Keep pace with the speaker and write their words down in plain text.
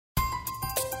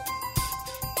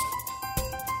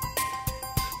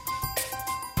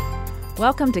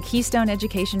Welcome to Keystone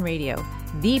Education Radio,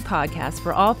 the podcast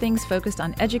for all things focused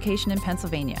on education in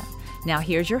Pennsylvania. Now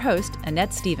here's your host,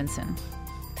 Annette Stevenson.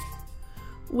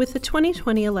 With the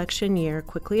 2020 election year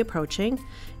quickly approaching,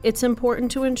 it's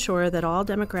important to ensure that all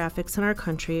demographics in our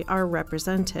country are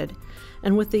represented.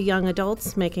 And with the young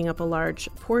adults making up a large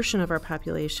portion of our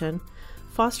population,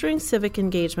 fostering civic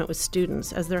engagement with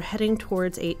students as they're heading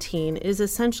towards 18 is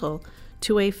essential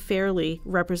to a fairly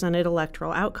represented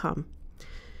electoral outcome.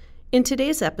 In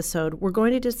today's episode, we're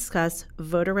going to discuss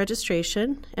voter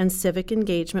registration and civic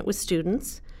engagement with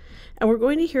students, and we're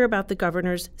going to hear about the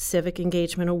Governor's Civic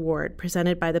Engagement Award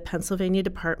presented by the Pennsylvania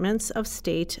Departments of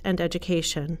State and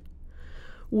Education.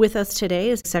 With us today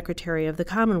is Secretary of the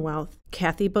Commonwealth,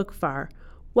 Kathy Boockvar.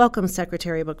 Welcome,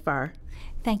 Secretary Boockvar.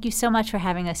 Thank you so much for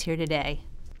having us here today.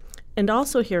 And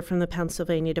also here from the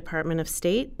Pennsylvania Department of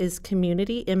State is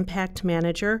Community Impact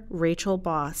Manager Rachel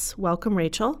Boss. Welcome,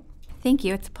 Rachel. Thank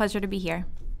you. It's a pleasure to be here.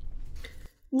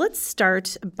 Let's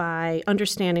start by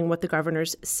understanding what the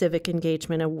Governor's Civic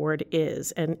Engagement Award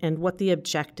is and what the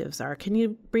objectives are. Can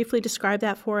you briefly describe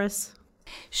that for us?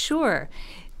 Sure.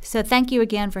 So thank you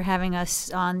again for having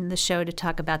us on the show to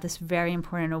talk about this very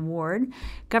important award.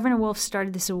 Governor Wolf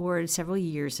started this award several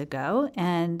years ago,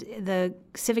 and the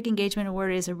Civic Engagement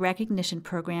Award is a recognition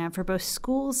program for both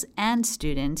schools and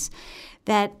students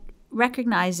that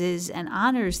recognizes and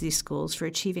honors these schools for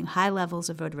achieving high levels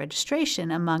of voter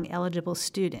registration among eligible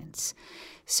students.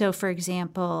 So, for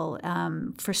example,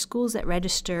 for schools that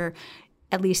register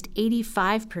at least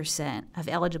 85% of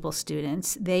eligible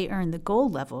students, they earn the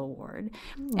gold level award.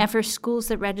 And for schools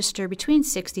that register between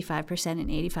 65% and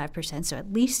 85%, so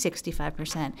at least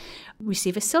 65%,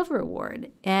 receive a silver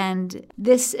award. And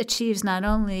this achieves not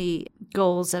only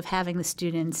goals of having the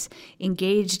students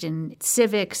engaged in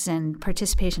civics and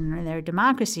participation in their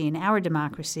democracy, in our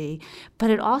democracy, but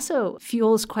it also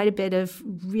fuels quite a bit of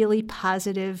really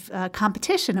positive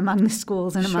competition among the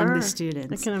schools and among the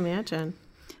students. I can imagine.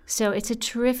 So it's a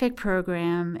terrific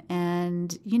program,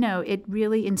 and, you know, it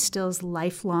really instills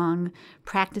lifelong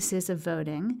practices of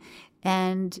voting.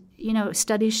 And, you know,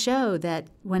 studies show that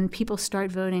when people start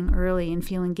voting early and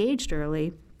feel engaged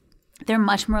early, they're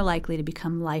much more likely to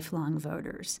become lifelong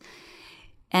voters.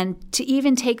 And to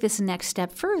even take this next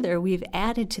step further, we've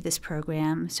added to this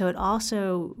program, so it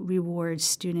also rewards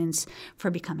students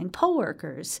for becoming poll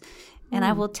workers. And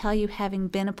I will tell you, having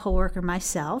been a poll worker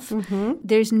myself,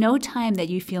 there's no time that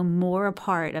you feel more a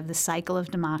part of the cycle of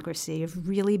democracy, of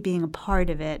really being a part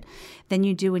of it, than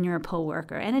you do when you're a poll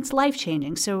worker. And it's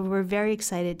life-changing. So we're very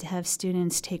excited to have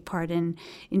students take part in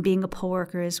being a poll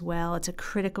worker as well. It's a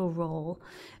critical role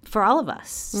for all of us.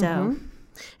 So,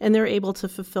 And they're able to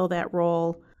fulfill that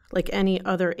role like any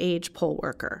other age poll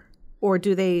worker? Or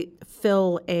do they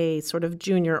fill a sort of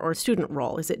junior or student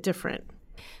role? Is it different?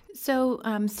 So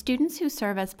students who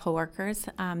serve as poll workers,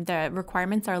 the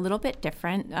requirements are a little bit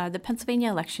different. The Pennsylvania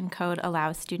Election Code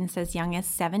allows students as young as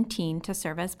 17 to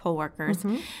serve as poll workers,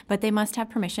 but they must have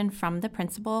permission from the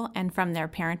principal and from their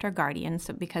parent or guardian,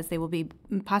 so because they will be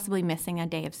possibly missing a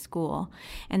day of school.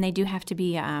 And they do have to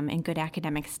be in good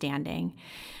academic standing.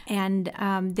 And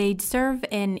they serve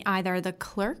in either the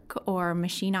clerk or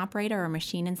machine operator or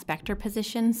machine inspector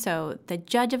position. So the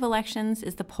judge of elections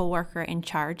is the poll worker in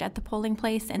charge at the polling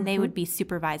place, and they would be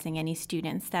supervising any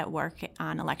students that work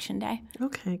on Election Day.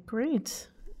 Okay, great.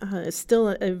 It's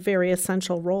still a very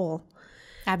essential role.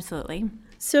 Absolutely.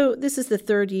 So this is the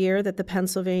third year that the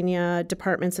Pennsylvania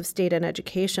Departments of State and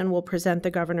Education will present the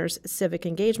Governor's Civic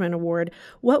Engagement Award.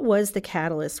 What was the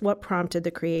catalyst? What prompted the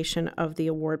creation of the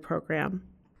award program?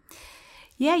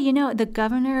 Yeah, you know, the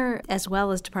governor, as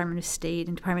well as Department of State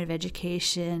and Department of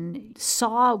Education,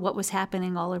 saw what was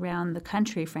happening all around the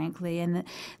country, frankly, and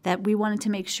that we wanted to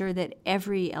make sure that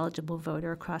every eligible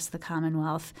voter across the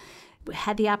Commonwealth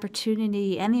had the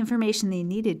opportunity and the information they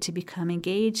needed to become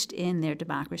engaged in their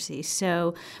democracy.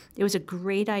 So it was a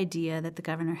great idea that the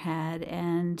governor had,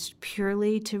 and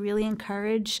purely to really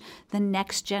encourage the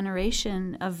next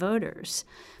generation of voters.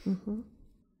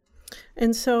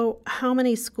 And so how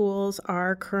many schools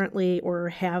are currently or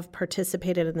have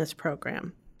participated in this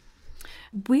program?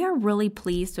 We are really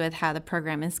pleased with how the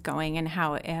program is going and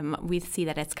how we see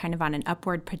that it's kind of on an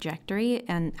upward trajectory.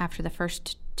 And after the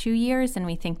first 2 years, and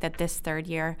we think that this third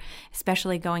year,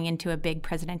 especially going into a big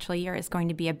presidential year, is going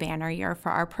to be a banner year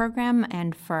for our program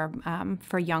and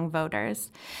for young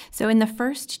voters. So in the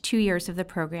first 2 years of the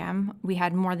program, we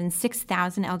had more than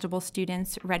 6,000 eligible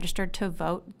students registered to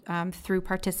vote through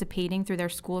their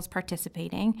schools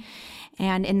participating.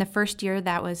 And in the first year,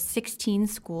 that was 16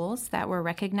 schools that were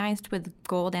recognized with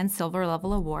gold and silver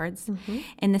level awards.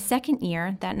 In the second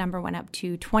year, that number went up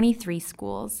to 23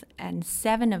 schools, and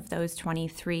 7 of those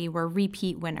 23 were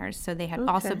repeat winners. So they had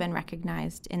also been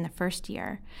recognized in the first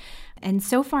year. And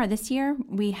so far this year,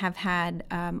 we have had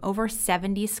over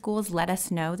 70 schools let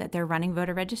us know that they're running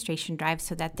voter registration drives,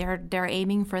 so that they're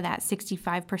aiming for that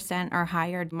 65% or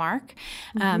higher mark.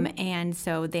 And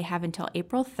so they have until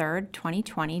April 3rd,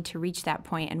 2020 to reach that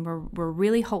point. And we're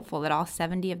really hopeful that all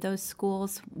 70 of those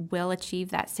schools will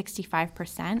achieve that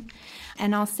 65%.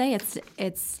 And I'll say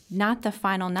it's not the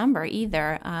final number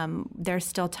either. There's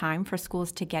still time for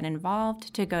schools to get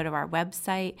involved, to go to our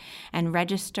website and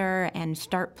register and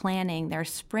start planning their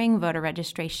spring voter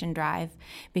registration drive,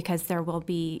 because there will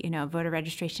be, voter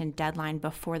registration deadline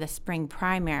before the spring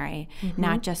primary,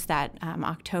 not just that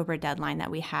October deadline that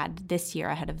we had this year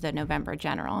ahead of the November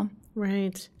general.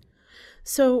 Right.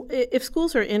 So if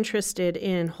schools are interested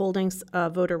in holding a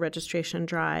voter registration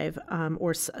drive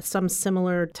or some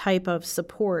similar type of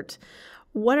support,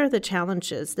 what are the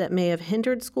challenges that may have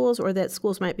hindered schools or that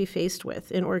schools might be faced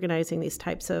with in organizing these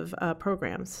types of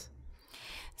programs?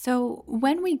 So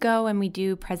when we go and we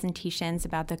do presentations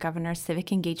about the Governor's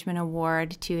Civic Engagement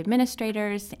Award to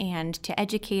administrators and to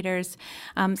educators,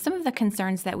 some of the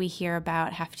concerns that we hear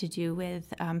about have to do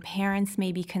with parents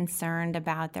may be concerned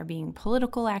about there being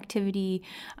political activity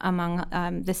among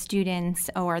the students,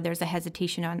 or there's a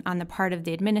hesitation on the part of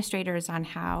the administrators on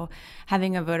how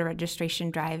having a voter registration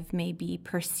drive may be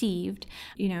perceived,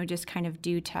 just kind of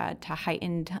due to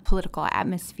heightened political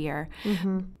atmosphere.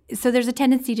 So there's a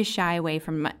tendency to shy away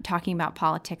from talking about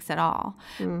politics at all.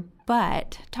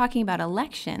 But talking about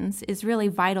elections is really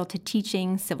vital to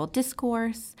teaching civil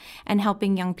discourse and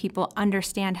helping young people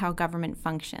understand how government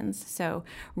functions. So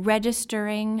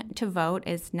registering to vote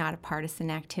is not a partisan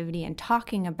activity, and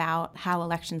talking about how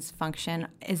elections function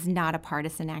is not a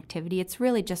partisan activity. It's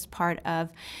really just part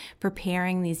of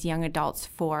preparing these young adults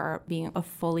for being a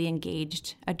fully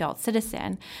engaged adult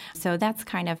citizen. So that's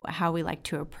kind of how we like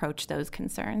to approach those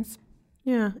concerns.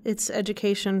 Yeah, it's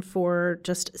education for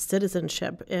just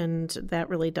citizenship, and that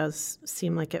really does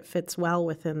seem like it fits well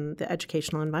within the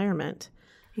educational environment.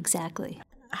 Exactly.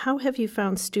 How have you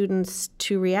found students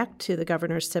to react to the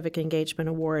Governor's Civic Engagement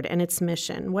Award and its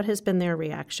mission? What has been their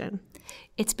reaction?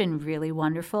 It's been really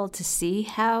wonderful to see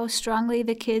how strongly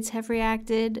the kids have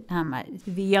reacted.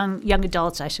 The young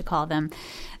adults, I should call them.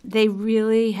 They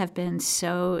really have been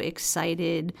so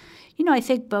excited. I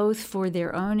think both for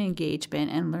their own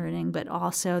engagement and learning, but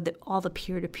also all the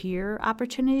peer-to-peer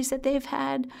opportunities that they've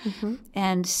had.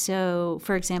 And so,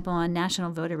 for example, on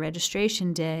National Voter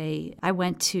Registration Day, I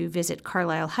went to visit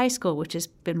Carlisle High School, which has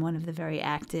been one of the very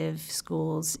active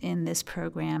schools in this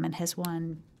program and has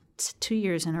won 2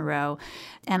 years in a row,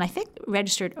 and I think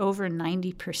registered over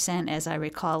 90%, as I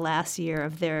recall, last year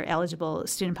of their eligible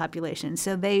student population.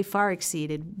 So they far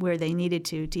exceeded where they needed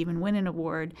to even win an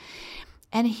award.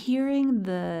 And hearing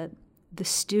the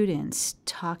students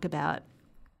talk about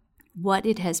what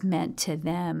it has meant to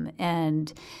them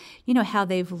and, how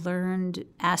they've learned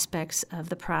aspects of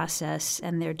the process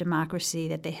and their democracy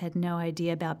that they had no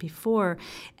idea about before,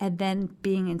 and then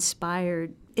being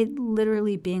inspired, it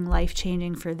literally being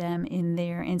life-changing for them in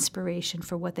their inspiration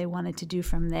for what they wanted to do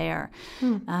from there.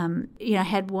 I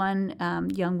had one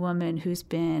young woman who's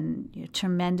been a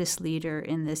tremendous leader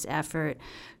in this effort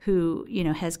who,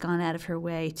 has gone out of her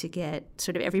way to get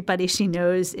sort of everybody she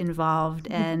knows involved,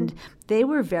 and they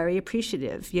were very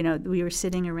appreciative. We were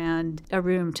sitting around a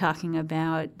room talking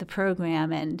about the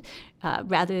program, and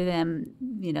rather than,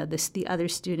 the other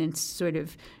students sort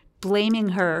of blaming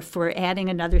her for adding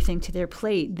another thing to their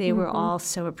plate, they were all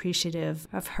so appreciative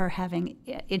of her having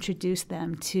introduced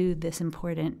them to this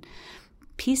important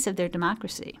piece of their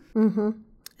democracy. And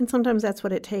sometimes that's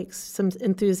what it takes, some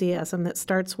enthusiasm that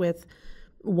starts with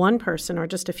one person or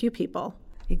just a few people.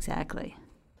 Exactly.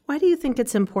 Why do you think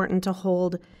it's important to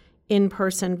hold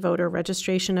in-person voter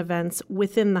registration events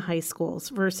within the high schools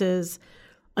versus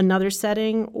another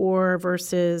setting or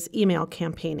versus email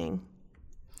campaigning?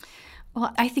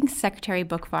 Well, I think Secretary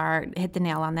Boockvar hit the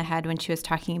nail on the head when she was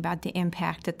talking about the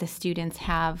impact that the students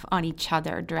have on each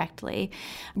other directly.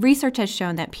 Research has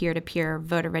shown that peer-to-peer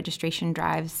voter registration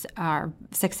drives are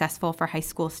successful for high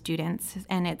school students,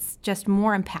 and it's just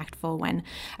more impactful when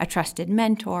a trusted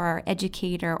mentor,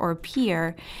 educator, or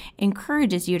peer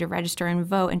encourages you to register and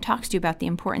vote and talks to you about the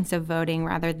importance of voting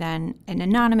rather than an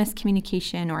anonymous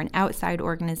communication or an outside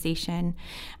organization.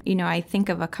 You know, I think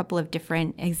of a couple of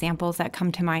different examples that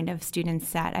come to mind of students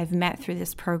that I've met through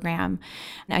this program.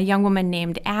 A young woman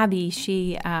named Abby,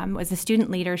 she was a student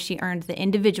leader. She earned the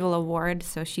individual award,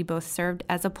 so she both served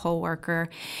as a poll worker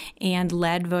and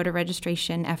led voter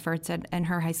registration efforts in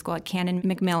her high school at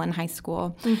Canon-McMillan High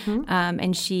School.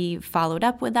 And she followed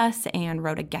up with us and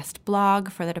wrote a guest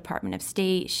blog for the Department of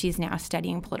State. She's now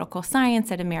studying political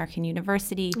science at American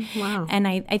University. Wow. And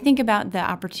I think about the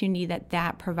opportunity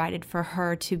that provided for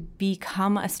her to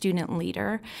become a student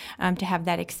leader, to have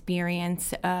that experience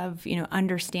of, you know,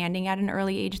 understanding at an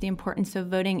early age the importance of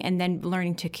voting and then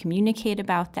learning to communicate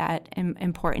about that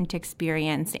important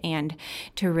experience and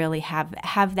to really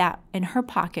have that in her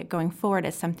pocket going forward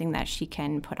as something that she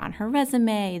can put on her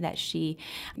resume, that she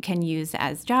can use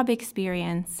as job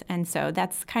experience. And so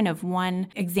that's kind of one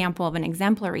example of an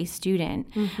exemplary student.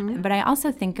 But I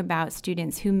also think about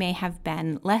students who may have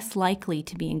been less likely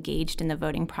to be engaged in the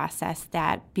voting process,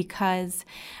 that because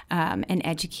an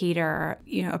educator,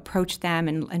 you know, approached them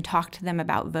and talked to them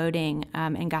about voting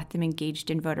and got them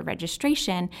engaged in voter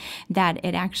registration, that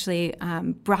it actually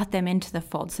brought them into the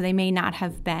fold. So they may not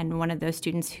have been one of those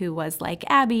students who was like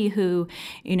Abby, who,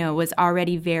 you know, was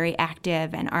already very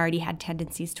active and already had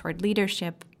tendencies toward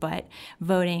leadership, but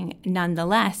voting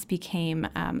nonetheless became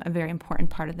a very important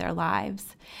part of their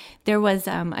lives. There was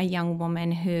a young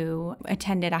woman who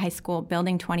attended a high school,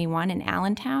 Building 21 in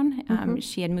Allentown.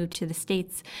 She had moved to the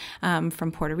States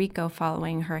from Puerto Rico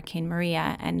following Hurricane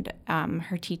Maria, and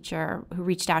her teacher who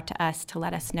reached out to us to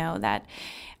let us know that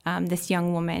this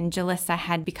young woman, Jalissa,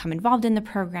 had become involved in the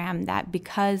program, that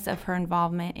because of her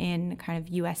involvement in kind of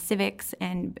U.S. civics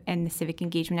and the civic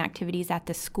engagement activities at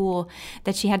the school,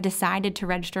 that she had decided to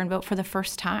register and vote for the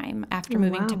first time after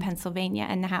moving to Pennsylvania.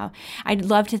 And how I'd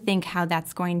love to think how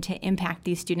that's going to impact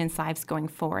these students' lives going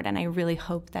forward. And I really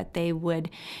hope that they would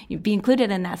be included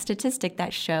in that statistic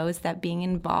that shows that being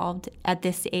involved at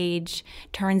this age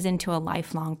turns into a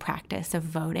lifelong practice of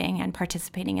voting and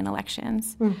participating in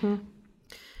elections.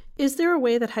 Is there a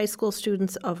way that high school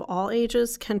students of all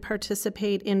ages can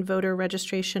participate in voter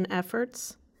registration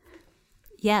efforts?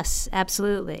 Yes,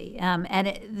 absolutely.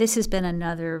 This has been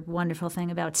another wonderful thing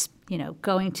about, you know,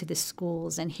 going to the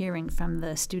schools and hearing from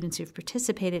the students who've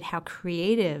participated how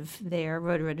creative their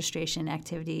voter registration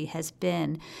activity has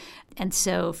been. And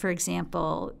so, for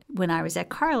example, when I was at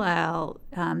Carlisle,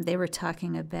 they were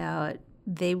talking about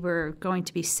they were going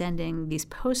to be sending these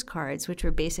postcards, which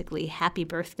were basically happy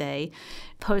birthday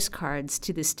postcards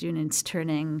to the students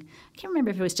turning, I can't remember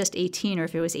if it was just 18 or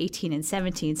if it was 18 and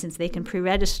 17, since they can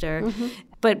pre-register,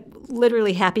 but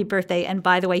literally happy birthday. And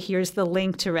by the way, here's the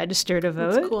link to register to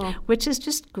vote, That's cool. which is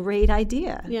just a great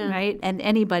idea, Yeah. right? And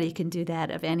anybody can do that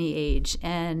of any age.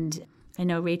 And I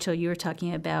know, Rachel, you were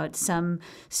talking about some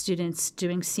students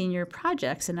doing senior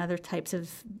projects and other types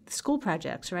of school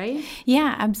projects, right?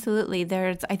 Yeah, absolutely.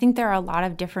 I think there are a lot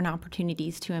of different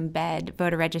opportunities to embed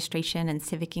voter registration and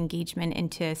civic engagement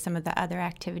into some of the other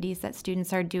activities that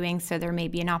students are doing. So there may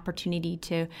be an opportunity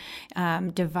to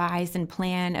devise and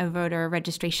plan a voter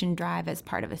registration drive as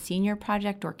part of a senior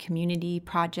project or community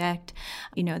project.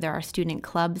 You know, there are student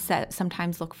clubs that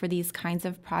sometimes look for these kinds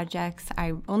of projects.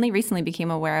 I only recently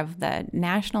became aware of the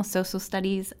National Social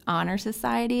Studies Honor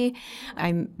Society.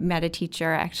 I met a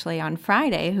teacher actually on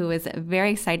Friday who was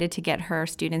very excited to get her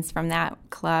students from that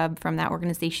club, from that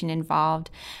organization involved.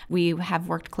 We have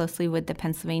worked closely with the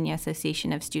Pennsylvania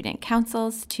Association of Student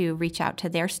Councils to reach out to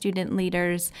their student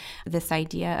leaders. This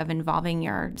idea of involving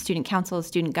your student council,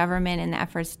 student government in the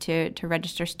efforts to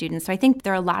register students. So I think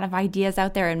there are a lot of ideas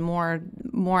out there and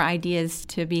more ideas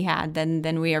to be had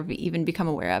than we have even become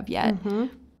aware of yet.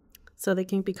 So they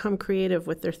can become creative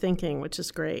with their thinking, which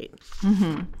is great.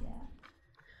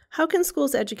 How can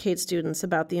schools educate students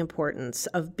about the importance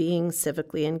of being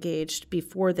civically engaged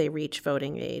before they reach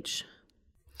voting age?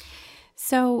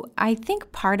 So I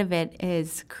think part of it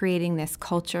is creating this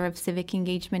culture of civic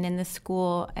engagement in the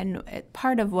school. And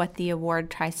part of what the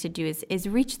award tries to do is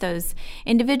reach those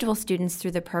individual students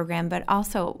through the program, but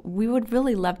also we would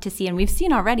really love to see, and we've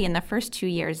seen already in the first 2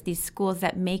 years, these schools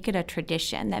that make it a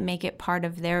tradition, that make it part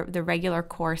of the regular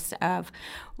course of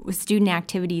student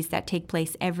activities that take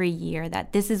place every year,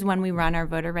 that this is when we run our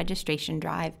voter registration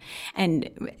drive. And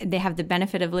they have the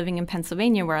benefit of living in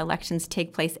Pennsylvania where elections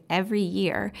take place every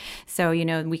year. So,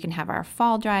 we can have our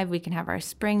fall drive, we can have our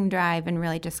spring drive, and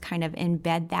really just kind of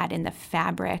embed that in the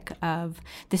fabric of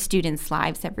the students'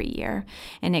 lives every year.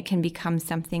 And it can become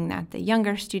something that the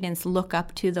younger students look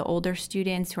up to the older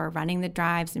students who are running the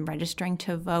drives and registering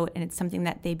to vote. And it's something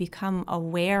that they become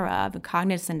aware of and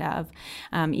cognizant of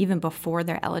even before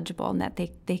they're eligible, and that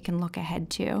they can look ahead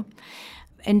to.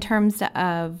 In terms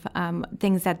of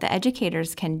things that the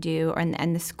educators can do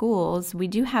and the schools, we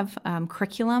do have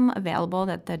curriculum available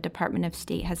that the Department of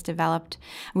State has developed.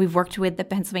 We've worked with the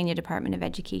Pennsylvania Department of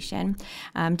Education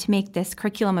to make this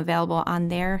curriculum available on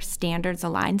their standards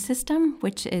aligned system,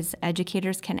 which is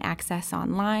educators can access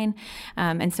online.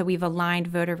 And so we've aligned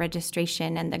voter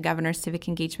registration and the Governor's Civic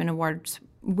Engagement Awards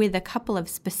with a couple of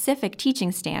specific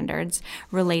teaching standards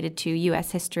related to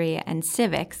U.S. history and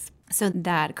civics, so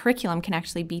that curriculum can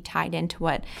actually be tied into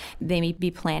what they may be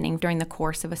planning during the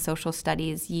course of a social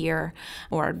studies year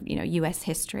or, U.S.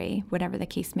 history, whatever the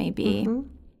case may be. Mm-hmm.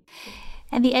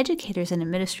 And the educators and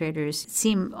administrators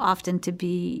seem often to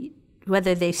be,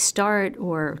 whether they start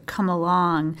or come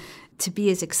along, to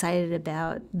be as excited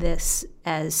about this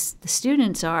as the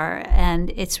students are.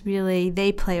 And it's really,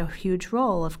 they play a huge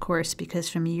role, of course, because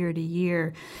from year to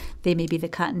year, they may be the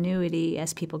continuity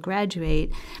as people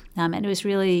graduate. And it was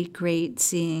really great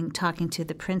talking to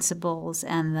the principals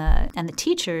and the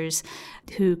teachers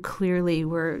who clearly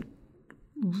were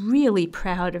really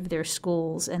proud of their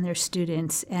schools and their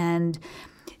students, and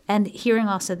hearing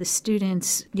also the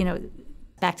students,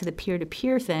 back to the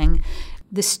peer-to-peer thing,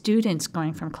 the students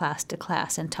going from class to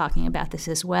class and talking about this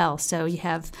as well. So you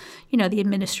have, the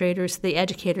administrators, the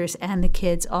educators, and the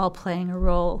kids all playing a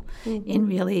role in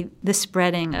really the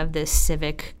spreading of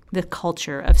the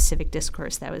culture of civic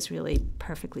discourse. That was really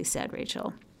perfectly said,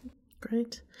 Rachel.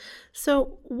 Great.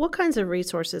 So what kinds of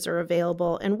resources are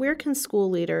available, and where can school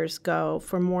leaders go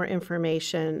for more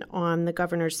information on the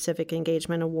Governor's Civic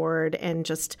Engagement Award and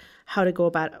just how to go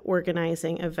about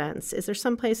organizing events? Is there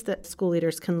some place that school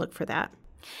leaders can look for that?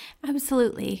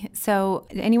 Absolutely. So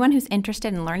anyone who's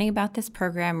interested in learning about this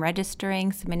program,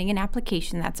 registering, submitting an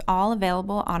application, that's all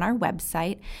available on our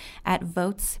website at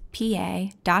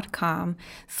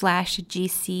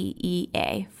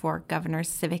votespa.com/GCEA for Governor's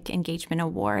Civic Engagement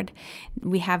Award.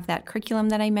 We have that curriculum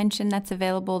that I mentioned that's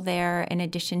available there, in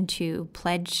addition to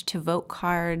pledge to vote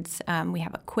cards. We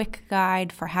have a quick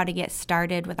guide for how to get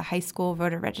started with a high school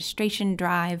voter registration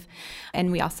drive.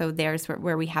 And we also, there's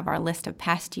where we have our list of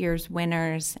past year's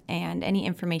winners and any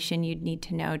information you'd need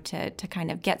to know to kind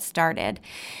of get started.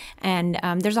 And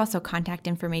there's also contact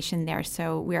information there,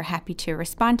 so we're happy to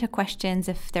respond to questions.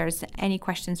 If there's any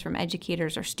questions from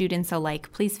educators or students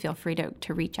alike, please feel free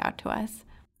to reach out to us.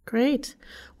 Great.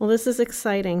 Well, this is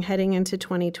exciting heading into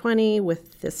 2020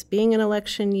 with this being an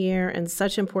election year and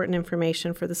such important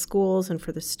information for the schools and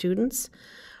for the students.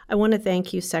 I want to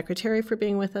thank you, Secretary, for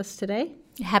being with us today.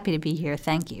 Happy to be here.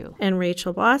 Thank you. And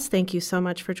Rachel Boss, thank you so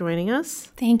much for joining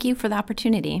us. Thank you for the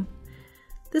opportunity.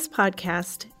 This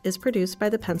podcast is produced by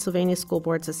the Pennsylvania School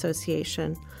Boards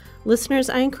Association. Listeners,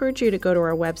 I encourage you to go to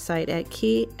our website at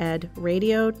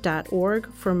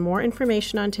keyedradio.org for more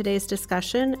information on today's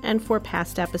discussion and for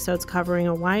past episodes covering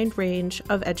a wide range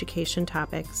of education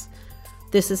topics.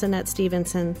 This is Annette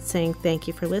Stevenson saying thank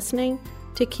you for listening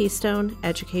to Keystone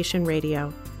Education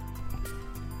Radio.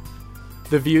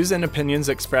 The views and opinions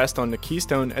expressed on the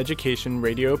Keystone Education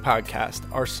Radio podcast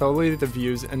are solely the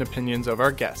views and opinions of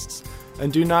our guests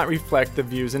and do not reflect the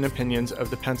views and opinions of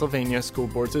the Pennsylvania School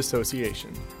Boards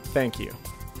Association. Thank you.